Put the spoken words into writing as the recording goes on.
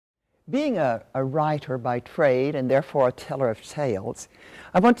Being a writer by trade and therefore a teller of tales,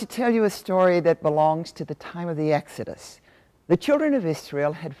 I want to tell you a story that belongs to the time of the Exodus. The children of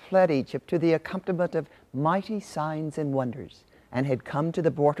Israel had fled Egypt to the accompaniment of mighty signs and wonders and had come to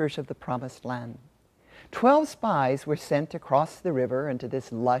the borders of the promised land. 12 spies were sent across the river into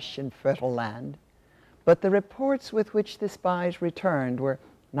this lush and fertile land, but the reports with which the spies returned were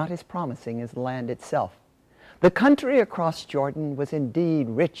not as promising as the land itself. The country across Jordan was indeed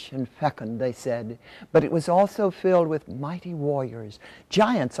rich and fecund, they said, but it was also filled with mighty warriors,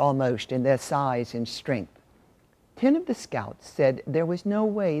 giants almost in their size and strength. 10 of the scouts said there was no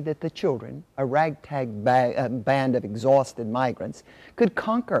way that the children, a ragtag band of exhausted migrants, could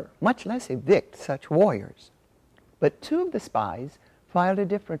conquer, much less evict, such warriors. But 2 of the spies filed a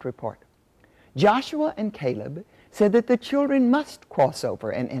different report. Joshua and Caleb said that the children must cross over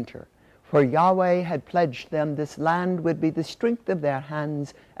and enter, for Yahweh had pledged them this land would be the strength of their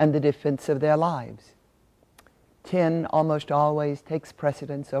hands and the defense of their lives. 10 almost always takes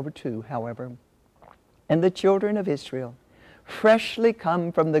precedence over 2, however. And the children of Israel, freshly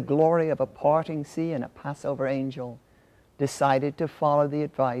come from the glory of a parting sea and a Passover angel, decided to follow the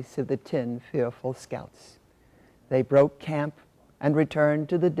advice of the 10 fearful scouts. They broke camp and returned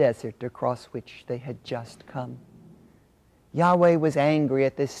to the desert across which they had just come. Yahweh was angry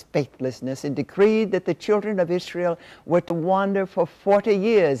at this faithlessness and decreed that the children of Israel were to wander for 40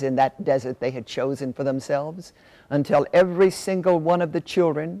 years in that desert they had chosen for themselves, until every single one of the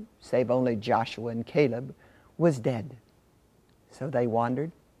children, save only Joshua and Caleb, was dead. So they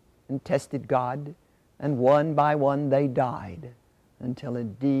wandered and tested God, and one by one they died, until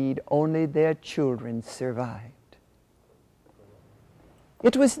indeed only their children survived.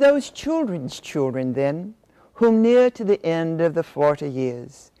 It was those children's children then, whom near to the end of the 40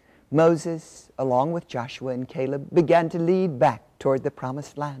 years, Moses, along with Joshua and Caleb, began to lead back toward the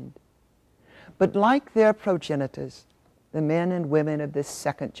promised land. But like their progenitors, the men and women of this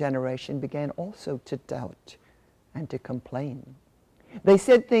second generation began also to doubt and to complain. They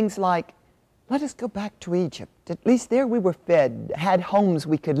said things like, "Let us go back to Egypt. At least there we were fed, had homes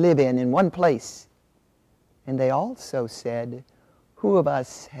we could live in one place." And they also said, "Who of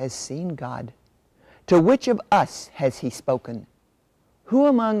us has seen God? To which of us has he spoken? Who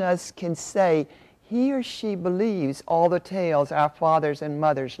among us can say he or she believes all the tales our fathers and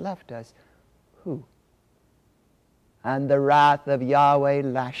mothers left us?" Who? And the wrath of Yahweh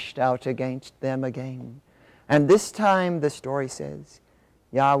lashed out against them again. And this time, the story says,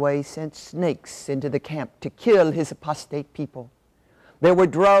 Yahweh sent snakes into the camp to kill his apostate people. There were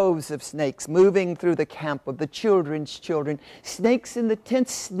droves of snakes moving through the camp of the children's children. Snakes in the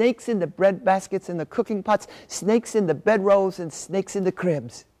tents, snakes in the bread baskets and the cooking pots, snakes in the bedrolls and snakes in the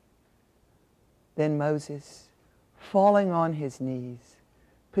cribs. Then Moses, falling on his knees,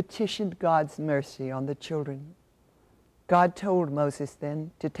 petitioned God's mercy on the children. God told Moses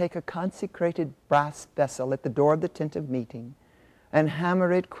then to take a consecrated brass vessel at the door of the tent of meeting and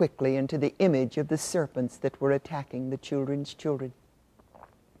hammer it quickly into the image of the serpents that were attacking the children's children.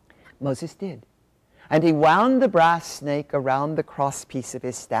 Moses did. And he wound the brass snake around the crosspiece of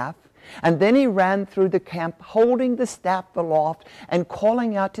his staff, and then he ran through the camp holding the staff aloft and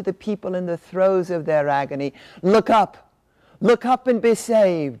calling out to the people in the throes of their agony, look up and be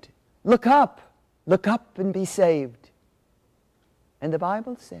saved. Look up and be saved." And the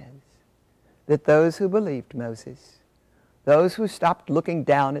Bible says that those who believed Moses, those who stopped looking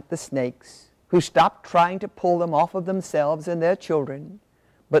down at the snakes, who stopped trying to pull them off of themselves and their children,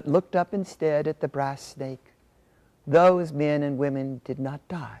 but looked up instead at the brass snake, those men and women did not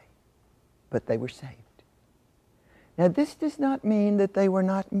die, but they were saved. Now this does not mean that they were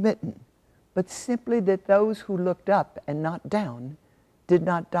not bitten, but simply that those who looked up and not down did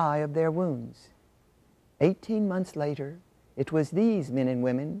not die of their wounds. 18 months later, it was these men and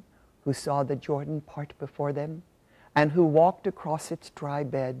women who saw the Jordan part before them and who walked across its dry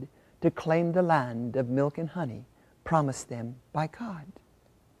bed to claim the land of milk and honey promised them by God.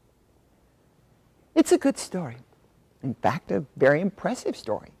 It's a good story. In fact, a very impressive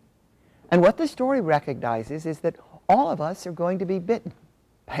story. And what the story recognizes is that all of us are going to be bitten,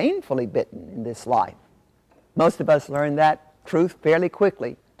 painfully bitten in this life. Most of us learn that truth fairly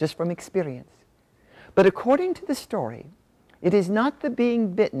quickly, just from experience. But according to the story, it is not the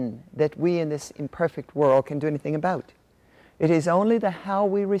being bitten that we in this imperfect world can do anything about. It is only the how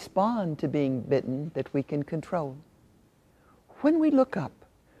we respond to being bitten that we can control. When we look up,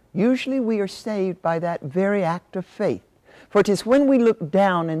 usually we are saved by that very act of faith. For it is when we look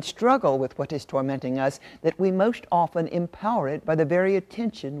down and struggle with what is tormenting us that we most often empower it by the very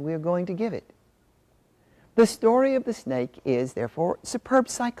attention we are going to give it. The story of the snake is, therefore, superb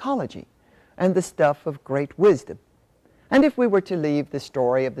psychology and the stuff of great wisdom. And if we were to leave the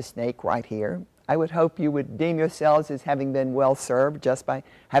story of the snake right here, I would hope you would deem yourselves as having been well served just by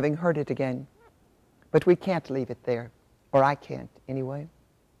having heard it again. But we can't leave it there, or I can't anyway.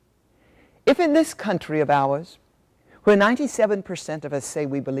 If in this country of ours, where 97% of us say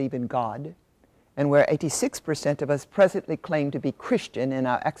we believe in God, and where 86% of us presently claim to be Christian in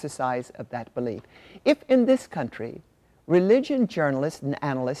our exercise of that belief, if in this country religion journalists and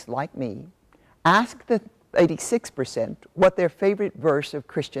analysts like me ask the 86% what their favorite verse of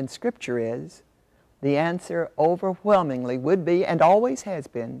Christian scripture is, the answer overwhelmingly would be, and always has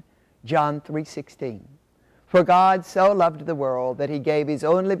been, John 3:16. For God so loved the world that he gave his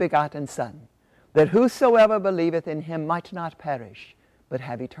only begotten Son, that whosoever believeth in him might not perish, but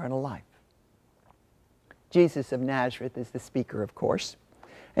have eternal life. Jesus of Nazareth is the speaker, of course,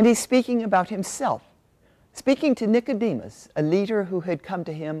 and he's speaking about himself, speaking to Nicodemus, a leader who had come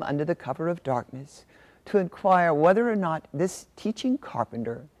to him under the cover of darkness to inquire whether or not this teaching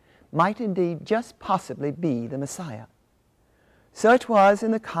carpenter might indeed just possibly be the Messiah. So it was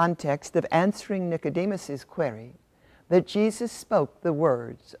in the context of answering Nicodemus's query that Jesus spoke the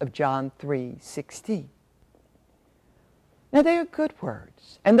words of John 3:16. Now they are good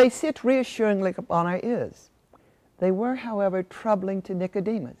words, and they sit reassuringly upon our ears. They were, however, troubling to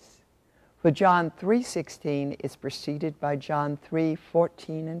Nicodemus, for John 3:16 is preceded by John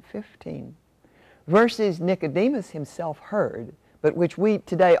 3:14 and 15, verses Nicodemus himself heard, but which we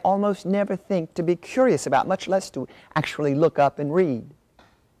today almost never think to be curious about, much less to actually look up and read.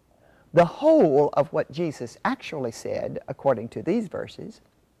 The whole of what Jesus actually said, according to these verses,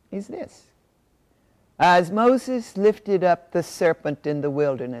 is this: As Moses lifted up the serpent in the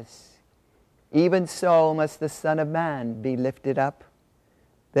wilderness, even so must the Son of Man be lifted up,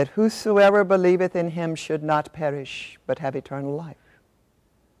 that whosoever believeth in him should not perish, but have eternal life.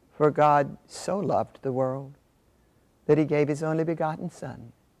 For God so loved the world, that he gave his only begotten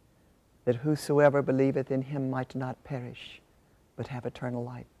Son, that whosoever believeth in him might not perish, but have eternal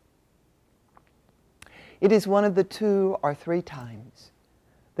life. It is one of the 2 or 3 times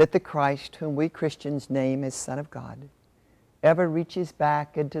that the Christ, whom we Christians name as Son of God, ever reaches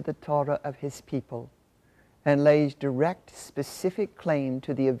back into the Torah of his people and lays direct, specific claim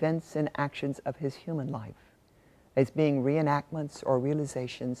to the events and actions of his human life as being reenactments or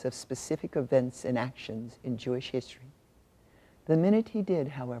realizations of specific events and actions in Jewish history. The minute he did,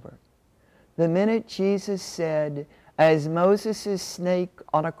 however, the minute Jesus said, as Moses' snake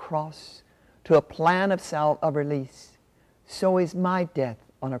on a cross to a plan of release, so is my death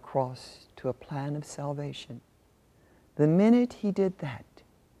on a cross to a plan of salvation. The minute he did that,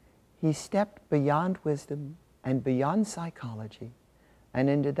 he stepped beyond wisdom and beyond psychology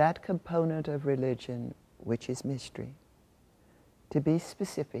and into that component of religion which is mystery. To be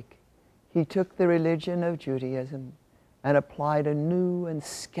specific, he took the religion of Judaism and applied a new and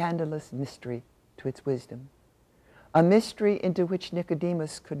scandalous mystery to its wisdom, a mystery into which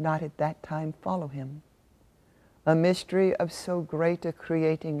Nicodemus could not at that time follow him, a mystery of so great a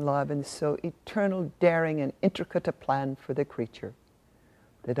creating love and so eternal daring and intricate a plan for the creature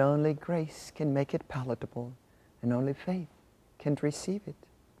that only grace can make it palatable and only faith can receive it.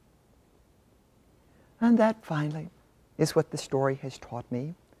 And that, finally, is what the story has taught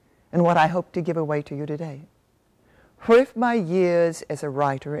me and what I hope to give away to you today. For if my years as a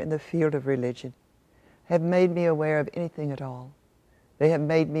writer in the field of religion have made me aware of anything at all, they have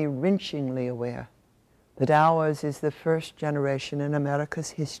made me wrenchingly aware that ours is the first generation in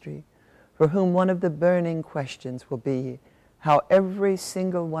America's history for whom one of the burning questions will be how every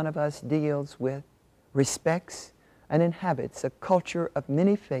single one of us deals with, respects, and inhabits a culture of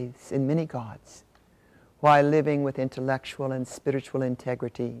many faiths and many gods, while living with intellectual and spiritual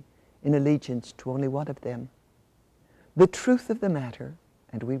integrity in allegiance to only one of them. The truth of the matter,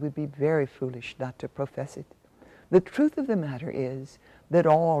 and we would be very foolish not to profess it, the truth of the matter is that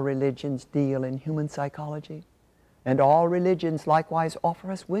all religions deal in human psychology, and all religions likewise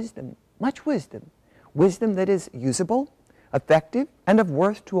offer us wisdom, much wisdom, wisdom that is usable, effective, and of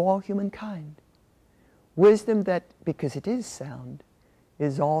worth to all humankind. Wisdom that, because it is sound,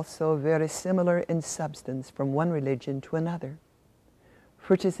 is also very similar in substance from one religion to another.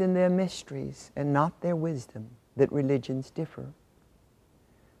 For it is in their mysteries and not their wisdom that religions differ.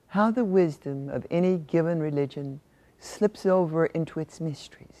 How the wisdom of any given religion slips over into its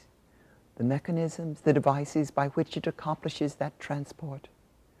mysteries, the mechanisms, the devices by which it accomplishes that transport.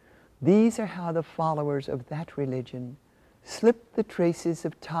 These are how the followers of that religion slip the traces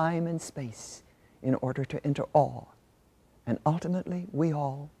of time and space in order to enter all, and ultimately we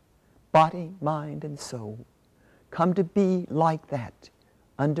all, body, mind, and soul, come to be like that,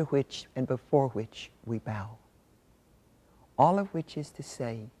 under which and before which we bow. All of which is to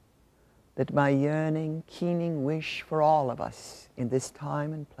say that my yearning, keening wish for all of us in this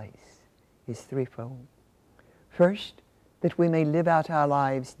time and place is threefold. First, that we may live out our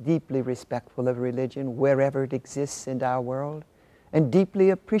lives deeply respectful of religion wherever it exists in our world, and deeply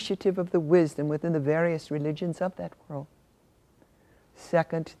appreciative of the wisdom within the various religions of that world.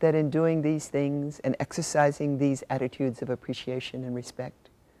 Second, that in doing these things and exercising these attitudes of appreciation and respect,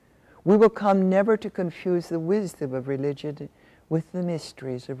 we will come never to confuse the wisdom of religion with the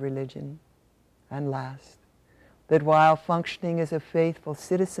mysteries of religion. And last, that while functioning as a faithful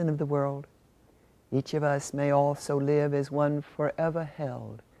citizen of the world, each of us may also live as one forever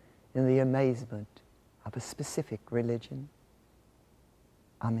held in the amazement of a specific religion.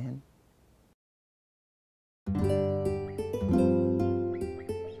 Amen.